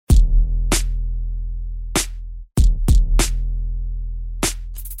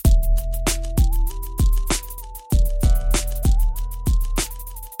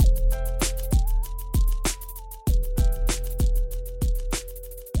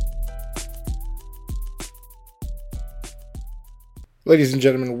Ladies and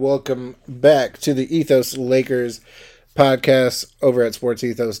gentlemen, welcome back to the Ethos Lakers podcast over at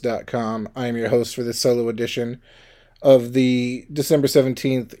sportsethos.com. I am your host for this solo edition of the December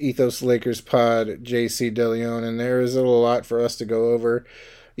 17th Ethos Lakers pod, JC DeLeon, and there is a lot for us to go over.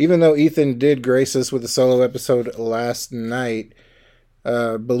 Even though Ethan did grace us with a solo episode last night,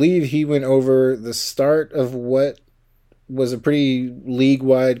 believe he went over the start of what was a pretty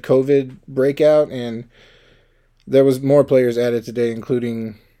league-wide COVID breakout, and there was more players added today,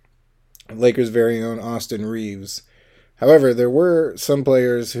 including Lakers' very own Austin Reaves. However, there were some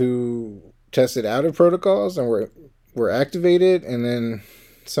players who tested out of protocols and were activated and then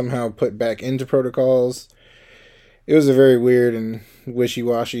somehow put back into protocols. It was a very weird and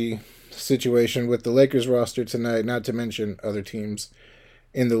wishy-washy situation with the Lakers roster tonight, not to mention other teams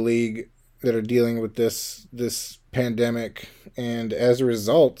in the league that are dealing with this pandemic. And as a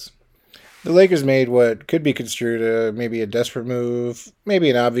result, the Lakers made what could be construed maybe a desperate move, maybe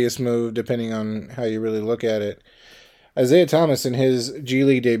an obvious move, depending on how you really look at it. Isaiah Thomas, in his G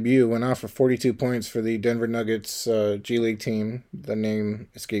League debut, went off for 42 points for the Denver Nuggets G League team. The name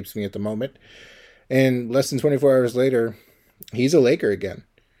escapes me at the moment. And less than 24 hours later, he's a Laker again.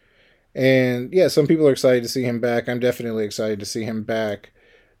 And yeah, some people are excited to see him back. I'm definitely excited to see him back.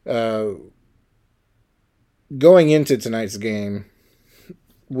 Going into tonight's game,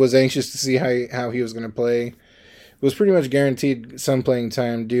 was anxious to see how he was going to play. Was pretty much guaranteed some playing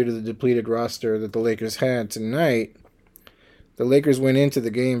time due to the depleted roster that the Lakers had tonight. The Lakers went into the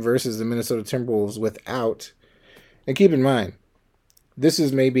game versus the Minnesota Timberwolves without. And keep in mind, this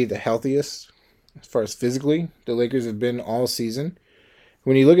is maybe the healthiest, as far as physically, the Lakers have been all season.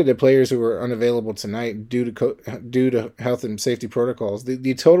 When you look at the players who were unavailable tonight due to health and safety protocols,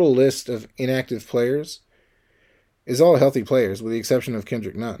 the total list of inactive players is all healthy players, with the exception of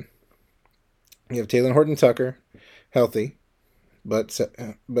Kendrick Nunn. You have Taylor Horton-Tucker, healthy, but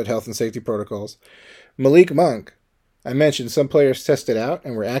health and safety protocols. Malik Monk, I mentioned some players tested out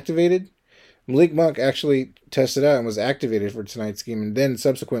and were activated. Malik Monk actually tested out and was activated for tonight's game, and then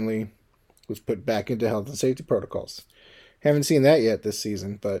subsequently was put back into health and safety protocols. Haven't seen that yet this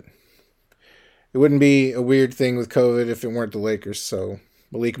season, but it wouldn't be a weird thing with COVID if it weren't the Lakers. So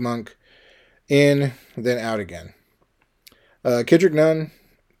Malik Monk in, then out again. Kendrick Nunn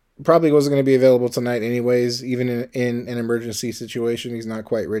probably wasn't going to be available tonight anyways, even in an emergency situation. He's not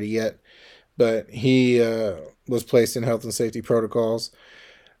quite ready yet, but he was placed in health and safety protocols.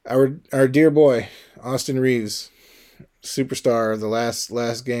 Our dear boy, Austin Reaves, superstar of the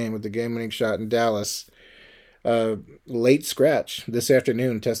last game with the game-winning shot in Dallas, late scratch this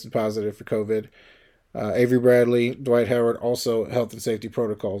afternoon, tested positive for COVID. Avery Bradley, Dwight Howard, also health and safety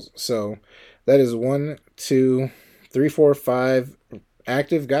protocols. So that is 1, 2, 3, 4, 5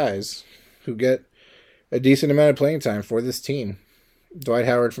 active guys who get a decent amount of playing time for this team. Dwight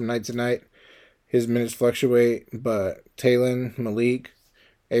Howard from night to night, his minutes fluctuate, but Taylor, Malik,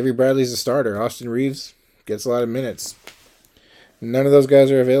 Avery Bradley's a starter. Austin Reaves gets a lot of minutes. None of those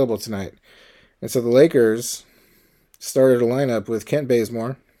guys are available tonight. And so the Lakers started a lineup with Kent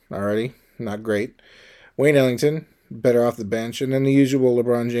Bazemore, already, not great. Wayne Ellington, better off the bench. And then the usual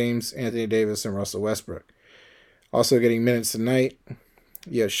LeBron James, Anthony Davis, and Russell Westbrook. Also getting minutes tonight,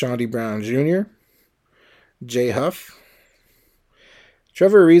 you have Chaundee Brown Jr., Jay Huff.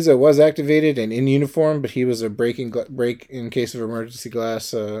 Trevor Ariza was activated and in uniform, but he was a break in case of emergency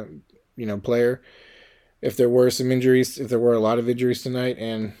glass, player. If there were some injuries, if there were a lot of injuries tonight,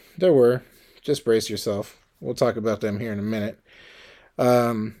 and there were, just brace yourself. We'll talk about them here in a minute.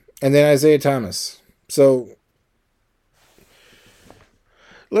 And then Isaiah Thomas. So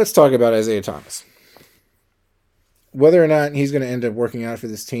let's talk about Isaiah Thomas. Whether or not he's going to end up working out for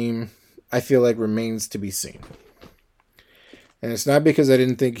this team, I feel like remains to be seen. And it's not because I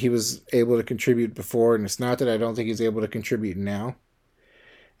didn't think he was able to contribute before, and it's not that I don't think he's able to contribute now.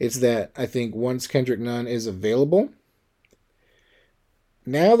 It's that I think once Kendrick Nunn is available,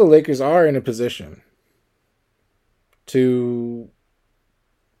 now the Lakers are in a position to,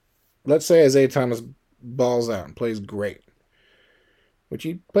 let's say Isaiah Thomas balls out and plays great, which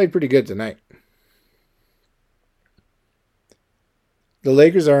he played pretty good tonight. The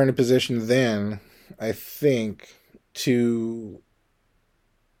Lakers are in a position then, I think, to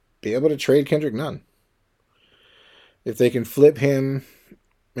be able to trade Kendrick Nunn. If they can flip him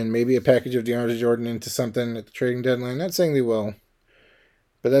and maybe a package of DeAndre Jordan into something at the trading deadline, not saying they will,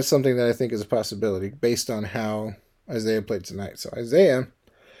 but that's something that I think is a possibility based on how Isaiah played tonight. So Isaiah,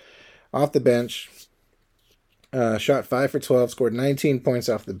 off the bench, shot 5 for 12, scored 19 points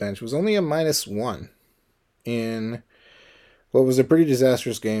off the bench, was only a -1 in what was a pretty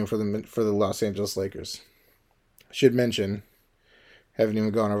disastrous game for the Los Angeles Lakers. I should mention, Haven't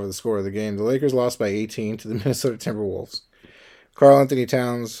even gone over the score of the game. The Lakers lost by 18 to the Minnesota Timberwolves. Karl Anthony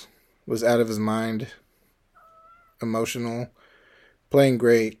Towns was out of his mind, emotional, playing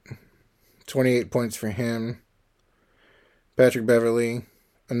great. 28 points for him. Patrick Beverley,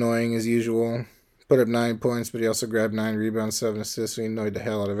 annoying as usual. Put up 9 points, but he also grabbed 9 rebounds, 7 assists, so he annoyed the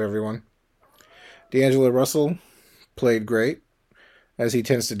hell out of everyone. D'Angelo Russell played great, as he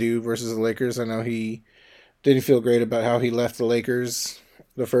tends to do versus the Lakers. I know he didn't feel great about how he left the Lakers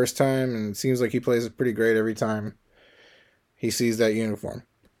the first time, and it seems like he plays it pretty great every time he sees that uniform.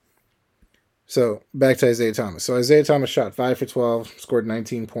 So, back to Isaiah Thomas. So, Isaiah Thomas shot 5 for 12, scored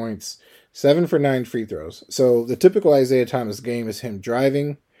 19 points, 7 for 9 free throws. So, the typical Isaiah Thomas game is him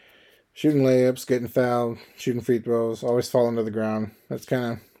driving, shooting layups, getting fouled, shooting free throws, always falling to the ground. That's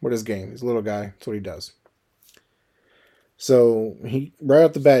kind of what his game is. He's a little guy. That's what he does. So, he right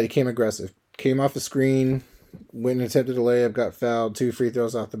off the bat, he came aggressive. Came off the screen, went and attempted a layup, got fouled, 2 free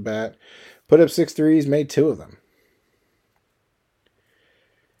throws off the bat. Put up 6 threes, made 2 of them.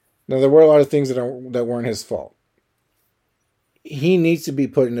 Now, there were a lot of things that weren't his fault. He needs to be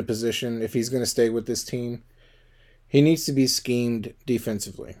put in a position, if he's going to stay with this team, he needs to be schemed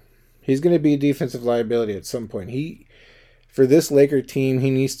defensively. He's going to be a defensive liability at some point. For this Laker team, he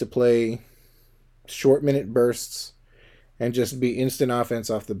needs to play short-minute bursts and just be instant offense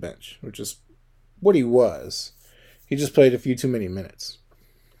off the bench, which is what he was. He just played a few too many minutes.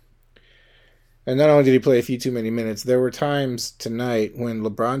 And not only did he play a few too many minutes, there were times tonight when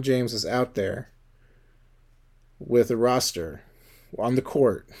LeBron James was out there with a roster on the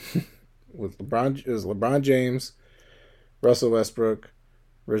court with LeBron James, Russell Westbrook,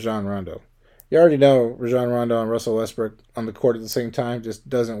 Rajon Rondo. You already know Rajon Rondo and Russell Westbrook on the court at the same time just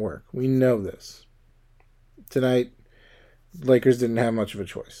doesn't work. We know this. Tonight, Lakers didn't have much of a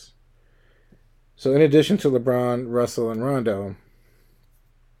choice. So in addition to LeBron, Russell, and Rondo,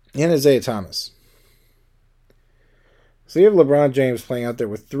 and Isaiah Thomas. So you have LeBron James playing out there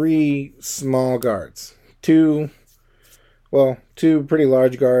with 3 small guards. 2 pretty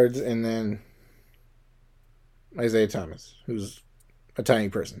large guards, and then Isaiah Thomas, who's a tiny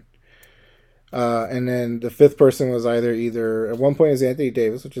person. And then the 5th person was either at one point is Anthony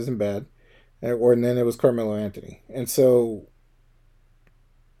Davis, which isn't bad, and then it was Carmelo Anthony. And so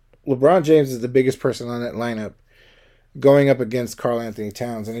LeBron James is the biggest person on that lineup going up against Karl Anthony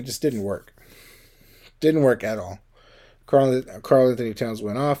Towns, and it just didn't work. Didn't work at all. Karl Anthony Towns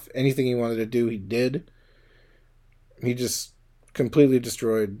went off. Anything he wanted to do, he did. He just completely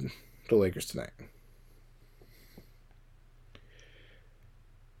destroyed the Lakers tonight.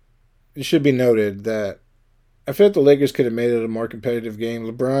 It should be noted that I feel like the Lakers could have made it a more competitive game.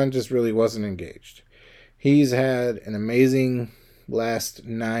 LeBron just really wasn't engaged. He's had an amazing last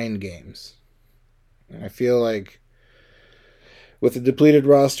 9 games. And I feel like with the depleted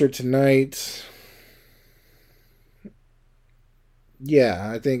roster tonight,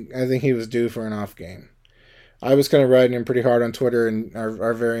 yeah, I think he was due for an off game. I was kind of riding him pretty hard on Twitter, and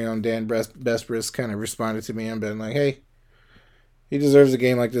our very own Dan Bestbris kind of responded to me and been like, hey, he deserves a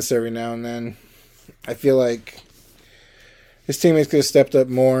game like this every now and then. I feel like his teammates could have stepped up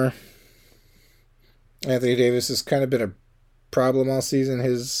more. Anthony Davis has kind of been a problem all season.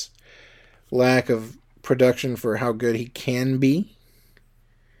 His lack of production for how good he can be.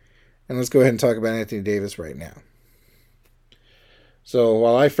 And let's go ahead and talk about Anthony Davis right now. So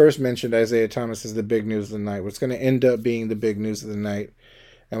while I first mentioned Isaiah Thomas as the big news of the night, what's going to end up being the big news of the night,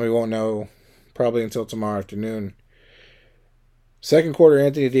 and we won't know probably until tomorrow afternoon. Second quarter,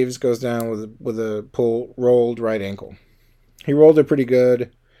 Anthony Davis goes down with a rolled right ankle. He rolled it pretty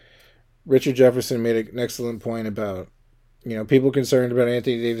good. Richard Jefferson made an excellent point about, people concerned about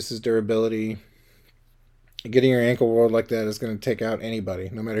Anthony Davis's durability. Getting your ankle rolled like that is going to take out anybody,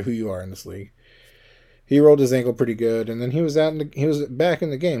 no matter who you are in this league. He rolled his ankle pretty good, and then he was back in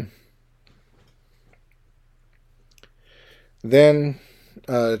the game. Then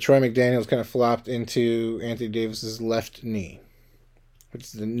Troy McDaniels kind of flopped into Anthony Davis's left knee, which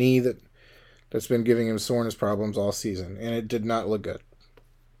is the knee that's been giving him soreness problems all season, and it did not look good.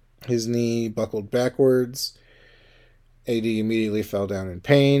 His knee buckled backwards. AD immediately fell down in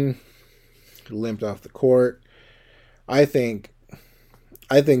pain, limped off the court. I think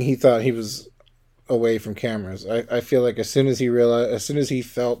he thought he was away from cameras. I feel like as soon as he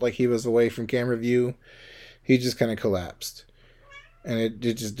felt like he was away from camera view, he just kind of collapsed. And it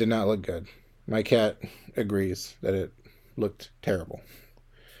just did not look good. My cat agrees that it looked terrible.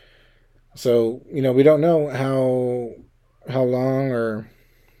 So, we don't know how long or,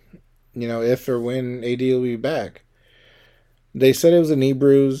 if or when AD will be back. They said it was a knee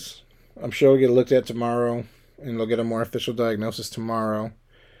bruise. I'm sure it'll get looked at tomorrow. and they'll get a more official diagnosis tomorrow.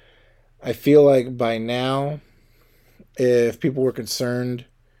 I feel like by now, if people were concerned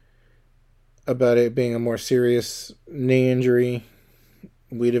about it being a more serious knee injury,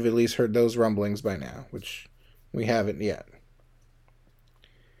 we'd have at least heard those rumblings by now, which we haven't yet.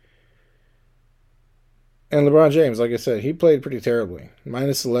 And LeBron James, like I said, he played pretty terribly.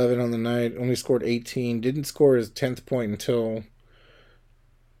 Minus 11 on the night, only scored 18. Didn't score his 10th point until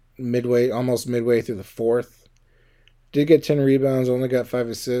almost midway through the fourth. Did get 10 rebounds, only got 5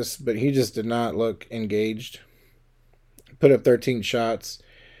 assists, but he just did not look engaged. Put up 13 shots,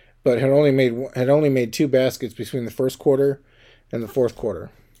 but had only made 2 baskets between the first quarter and the fourth quarter,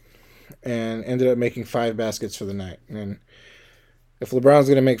 and ended up making 5 baskets for the night. And if LeBron's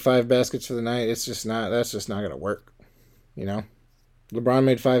going to make 5 baskets for the night, that's just not going to work. You know? LeBron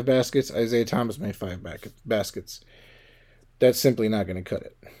made 5 baskets. Isaiah Thomas made 5 baskets. That's simply not going to cut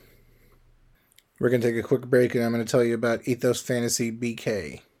it. We're going to take a quick break, and I'm going to tell you about Ethos Fantasy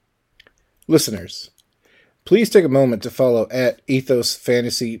BK. Listeners, please take a moment to follow at Ethos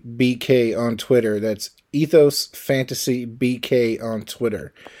Fantasy BK on Twitter. That's Ethos Fantasy BK on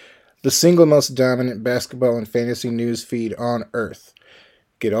Twitter. The single most dominant basketball and fantasy news feed on earth.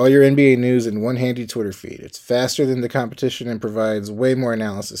 Get all your NBA news in one handy Twitter feed. It's faster than the competition and provides way more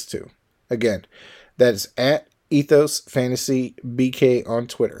analysis too. Again, that's at Ethos Fantasy BK on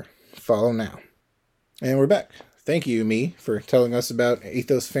Twitter. Follow now. And we're back. Thank you, me, for telling us about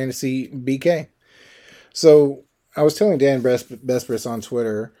Ethos Fantasy BK. So, I was telling Dan Besbris on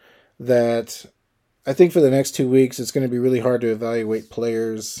Twitter that I think for the next 2 weeks, it's going to be really hard to evaluate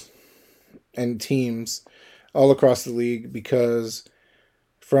players and teams all across the league because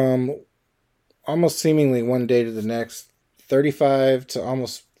from almost seemingly one day to the next, 35 to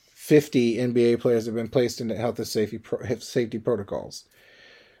almost 50 NBA players have been placed into health and safety protocols.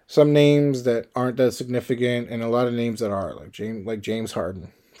 Some names that aren't that significant, and a lot of names that are, like James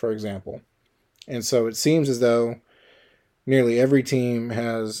Harden, for example. And so it seems as though nearly every team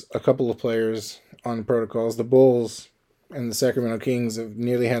has a couple of players on protocols. The Bulls and the Sacramento Kings have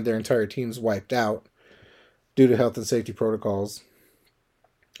nearly had their entire teams wiped out due to health and safety protocols.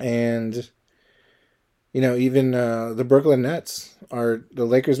 And, you know, even the Brooklyn Nets the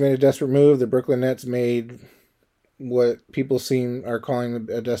Lakers made a desperate move. The Brooklyn Nets made what people are calling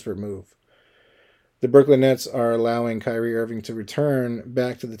a desperate move. The Brooklyn Nets are allowing Kyrie Irving to return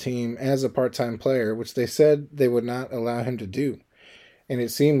back to the team as a part-time player, which they said they would not allow him to do. And it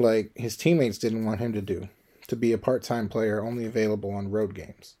seemed like his teammates didn't want him to be a part-time player only available on road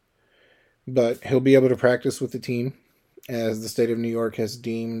games. But he'll be able to practice with the team, as the state of New York has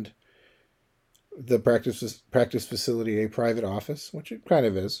deemed the practice facility a private office, which it kind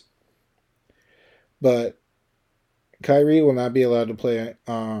of is. But Kyrie will not be allowed to play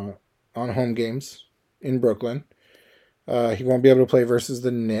on home games in Brooklyn. He won't be able to play versus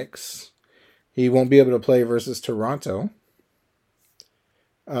the Knicks. He won't be able to play versus Toronto.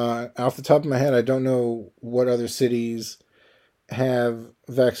 Off the top of my head, I don't know what other cities have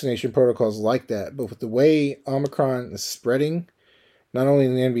vaccination protocols like that. But with the way Omicron is spreading, not only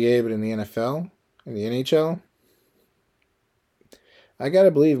in the NBA, but in the NFL and the NHL, I got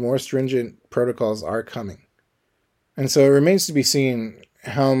to believe more stringent protocols are coming. And so it remains to be seen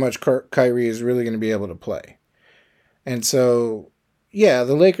how much Kyrie is really going to be able to play. And so, yeah,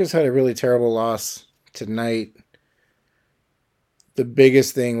 the Lakers had a really terrible loss tonight. The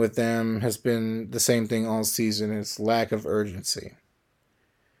biggest thing with them has been the same thing all season. It's lack of urgency.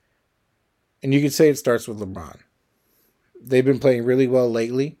 And you could say it starts with LeBron. They've been playing really well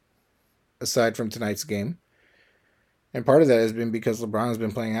lately, aside from tonight's game. And part of that has been because LeBron has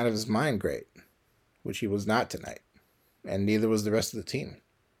been playing out of his mind great, which he was not tonight. And neither was the rest of the team.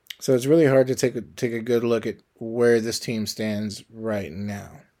 So it's really hard to take a good look at where this team stands right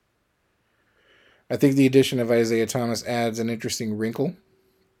now. I think the addition of Isaiah Thomas adds an interesting wrinkle.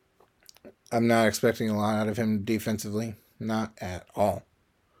 I'm not expecting a lot out of him defensively. Not at all.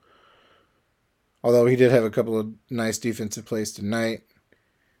 Although he did have a couple of nice defensive plays tonight.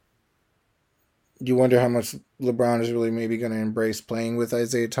 You wonder how much LeBron is really maybe going to embrace playing with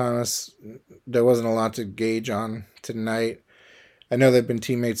Isaiah Thomas. There wasn't a lot to gauge on tonight. I know they've been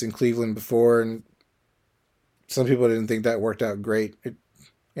teammates in Cleveland before, and some people didn't think that worked out great.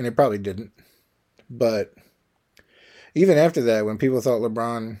 And it probably didn't. But even after that, when people thought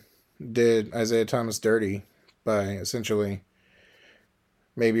LeBron did Isaiah Thomas dirty by essentially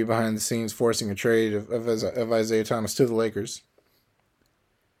maybe behind the scenes forcing a trade of Isaiah Thomas to the Lakers,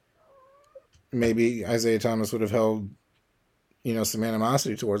 maybe Isaiah Thomas would have held, some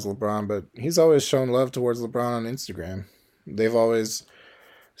animosity towards LeBron, but he's always shown love towards LeBron on Instagram. They've always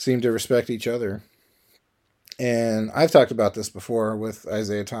seemed to respect each other. And I've talked about this before with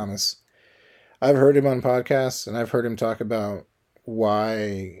Isaiah Thomas. I've heard him on podcasts, and I've heard him talk about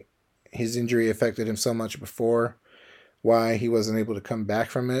why his injury affected him so much before, why he wasn't able to come back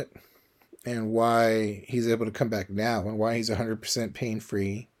from it, and why he's able to come back now, and why he's 100%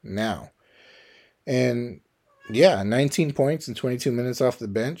 pain-free now. And yeah, 19 points in 22 minutes off the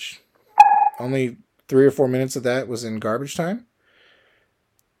bench. Only 3 or 4 minutes of that was in garbage time.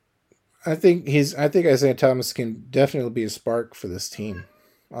 I think Isaiah Thomas can definitely be a spark for this team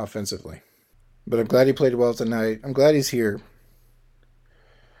offensively. But I'm glad he played well tonight. I'm glad he's here.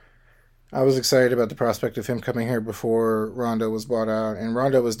 I was excited about the prospect of him coming here before Rondo was bought out, and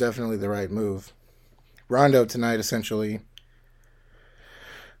Rondo was definitely the right move. Rondo tonight, essentially,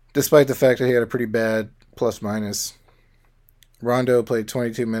 despite the fact that he had a pretty bad plus-minus, Rondo played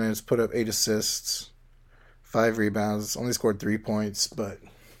 22 minutes, put up 8 assists, 5 rebounds, only scored 3 points, but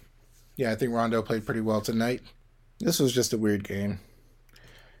yeah, I think Rondo played pretty well tonight. This was just a weird game.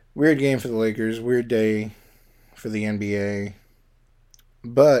 Weird game for the Lakers, weird day for the NBA,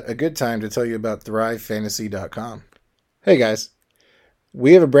 but a good time to tell you about ThriveFantasy.com. Hey guys,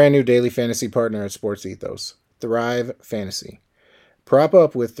 we have a brand new daily fantasy partner at Sports Ethos, Thrive Fantasy. Prop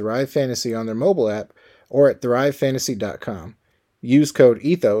up with Thrive Fantasy on their mobile app or at ThriveFantasy.com. Use code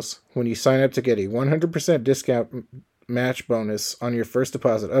ETHOS when you sign up to get a 100% discount match bonus on your first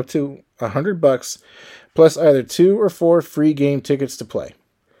deposit up to $100 plus either 2 or 4 free game tickets to play.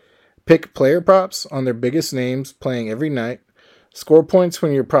 Pick player props on their biggest names playing every night, score points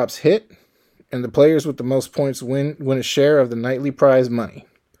when your props hit, and the players with the most points win a share of the nightly prize money.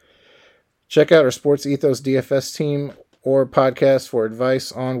 Check out our Sports Ethos DFS team or podcast for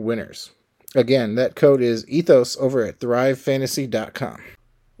advice on winners. Again, that code is ETHOS over at ThriveFantasy.com.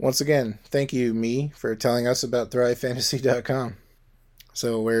 Once again, thank you, me, for telling us about ThriveFantasy.com.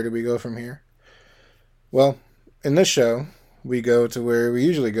 So where do we go from here? Well, in this show, we go to where we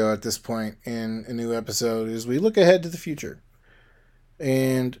usually go at this point in a new episode, is we look ahead to the future.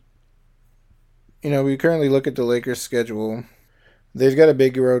 And, we currently look at the Lakers' schedule. They've got a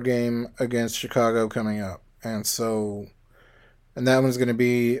big road game against Chicago coming up. And that one's going to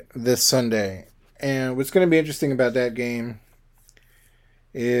be this Sunday. And what's going to be interesting about that game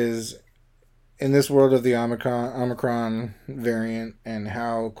is in this world of the Omicron variant and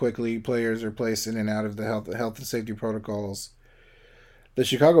how quickly players are placed in and out of the health and safety protocols, the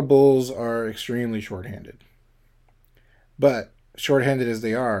Chicago Bulls are extremely shorthanded. But shorthanded as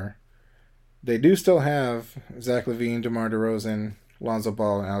they are, they do still have Zach LaVine, DeMar DeRozan, Lonzo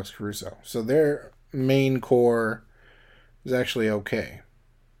Ball, and Alex Caruso. So their main core is actually okay.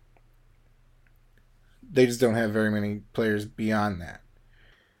 They just don't have very many players beyond that.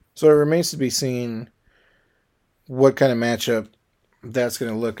 So it remains to be seen what kind of matchup that's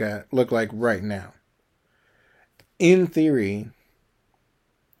going to look like right now. In theory,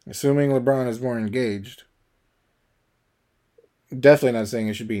 assuming LeBron is more engaged, definitely not saying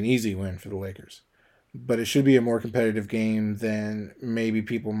it should be an easy win for the Lakers, but it should be a more competitive game than maybe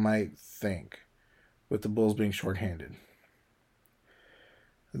people might think, with the Bulls being shorthanded.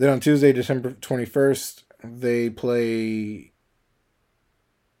 Then on Tuesday, December 21st, they play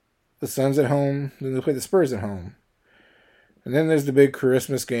the Suns at home. Then they play the Spurs at home. And then there's the big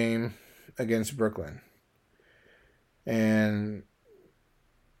Christmas game against Brooklyn. And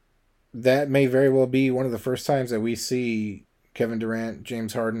that may very well be one of the first times that we see Kevin Durant,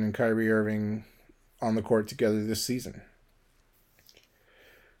 James Harden, and Kyrie Irving on the court together this season.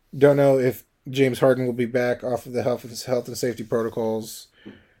 Don't know if James Harden will be back off of the health and safety protocols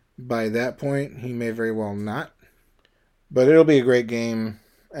by that point. He may very well not. But it'll be a great game,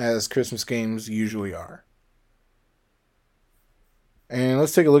 as Christmas games usually are. And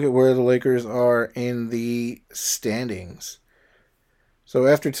let's take a look at where the Lakers are in the standings. So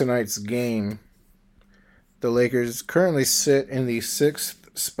after tonight's game, the Lakers currently sit in the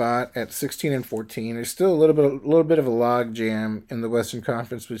 6th spot at 16 and 14. There's still a little bit of a log jam in the Western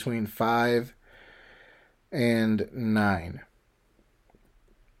Conference between 5 and 9.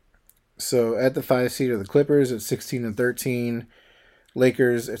 So at the 5 seed are the Clippers at 16 and 13.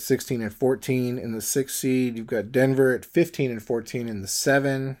 Lakers at 16 and 14 in the 6th seed. You've got Denver at 15 and 14 in the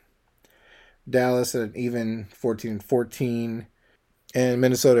 7. Dallas at an even 14 and 14. And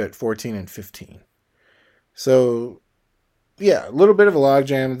Minnesota at 14 and 15. So, yeah, a little bit of a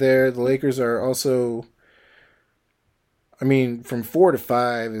logjam there. The Lakers are also, from 4 to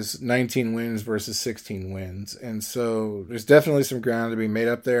 5 is 19 wins versus 16 wins. And so there's definitely some ground to be made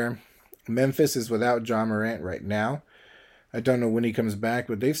up there. Memphis is without Ja Morant right now. I don't know when he comes back,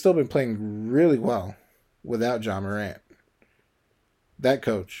 but they've still been playing really well without Ja Morant. That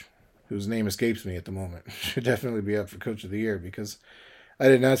coach whose name escapes me at the moment, should definitely be up for Coach of the Year, because I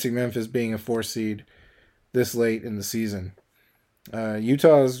did not see Memphis being a 4 seed this late in the season.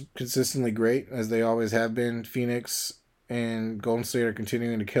 Utah is consistently great, as they always have been. Phoenix and Golden State are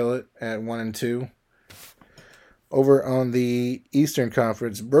continuing to kill it at 1 and 2. Over on the Eastern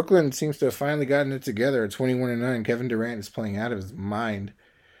Conference, Brooklyn seems to have finally gotten it together at 21-9. Kevin Durant is playing out of his mind.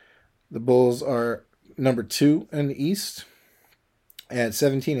 The Bulls are number 2 in the East at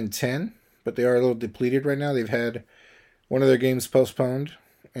 17-10, but they are a little depleted right now. They've had one of their games postponed,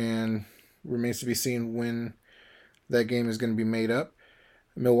 and remains to be seen when that game is going to be made up.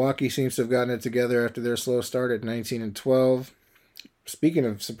 Milwaukee seems to have gotten it together after their slow start at 19-12. Speaking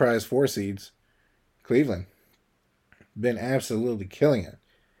of surprise 4 seeds, Cleveland been absolutely killing it.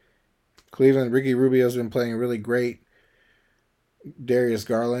 Cleveland, Ricky Rubio's been playing really great. Darius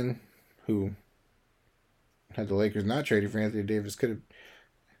Garland, who had the Lakers not traded for Anthony Davis, could have,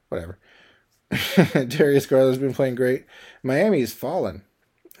 whatever. Darius Garland's been playing great. Miami's fallen.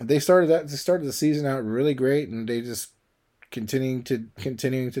 They started the season out really great, and they just continuing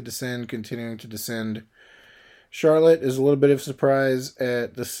to descend. Charlotte is a little bit of a surprise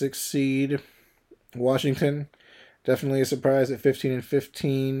at the 6th seed. Washington, definitely a surprise at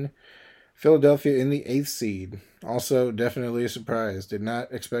 15-15. Philadelphia in the 8th seed, also definitely a surprise. Did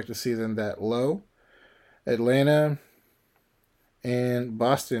not expect to see them that low. Atlanta and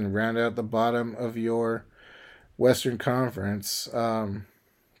Boston round out the bottom of your Western Conference.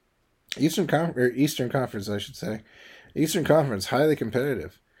 Eastern Conference, I should say. Eastern Conference, highly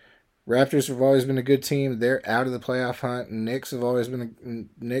competitive. Raptors have always been a good team. They're out of the playoff hunt. Knicks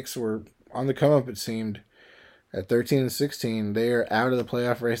were on the come up, it seemed, at 13-16. They are out of the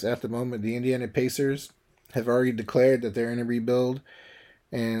playoff race at the moment. The Indiana Pacers have already declared that they're in a rebuild,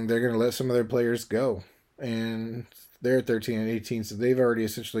 and they're going to let some of their players go. And they're at 13-18, so they've already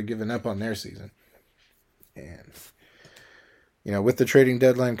essentially given up on their season. And, with the trading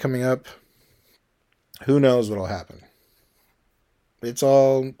deadline coming up, who knows what will happen. It's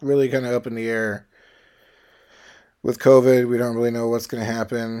all really kind of up in the air. With COVID, we don't really know what's going to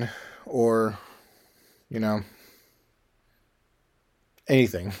happen, or,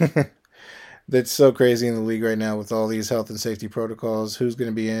 anything. That's so crazy in the league right now with all these health and safety protocols. Who's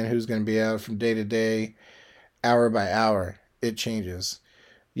going to be in, who's going to be out from day to day, hour by hour. It changes.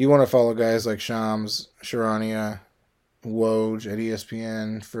 You want to follow guys like Shams, Sharania, Woj at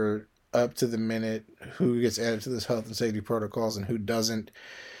ESPN for up to the minute who gets added to this health and safety protocols and who doesn't.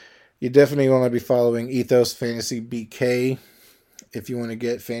 You definitely want to be following Ethos Fantasy BK if you want to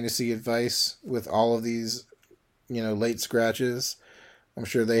get fantasy advice with all of these, late scratches. I'm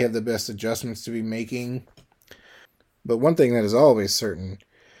sure they have the best adjustments to be making. But one thing that is always certain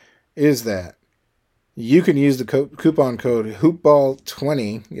is that you can use the coupon code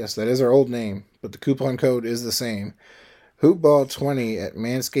HoopBall20. Yes, that is our old name, but the coupon code is the same. HoopBall20 at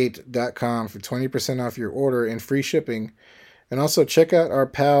manscaped.com for 20% off your order and free shipping. And also check out our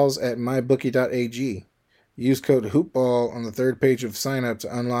pals at mybookie.ag. Use code HoopBall on the third page of sign up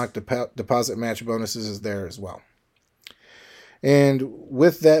to unlock deposit match bonuses there as well. And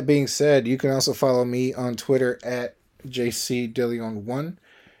with that being said, you can also follow me on Twitter at JCDeLeon1.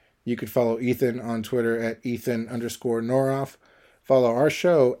 You could follow Ethan on Twitter at Ethan_Noroff. Follow our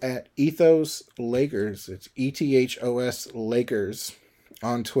show at Ethos Lakers. It's ETHOS Lakers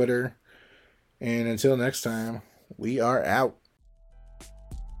on Twitter. And until next time, we are out.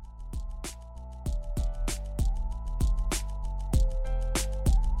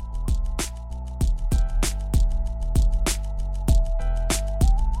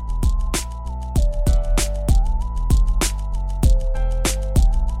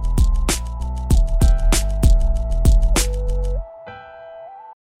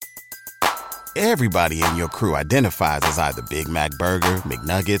 Everybody in your crew identifies as either Big Mac Burger,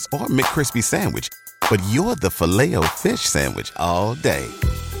 McNuggets, or McCrispy Sandwich. But you're the Filet-O-Fish Sandwich all day.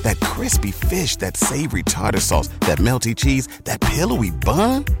 That crispy fish, that savory tartar sauce, that melty cheese, that pillowy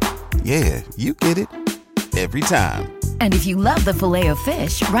bun. Yeah, you get it. Every time. And if you love the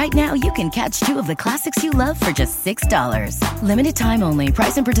Filet-O-Fish, right now you can catch 2 of the classics you love for just $6. Limited time only.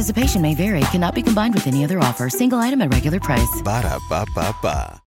 Price and participation may vary. Cannot be combined with any other offer. Single item at regular price. Ba-da-ba-ba-ba.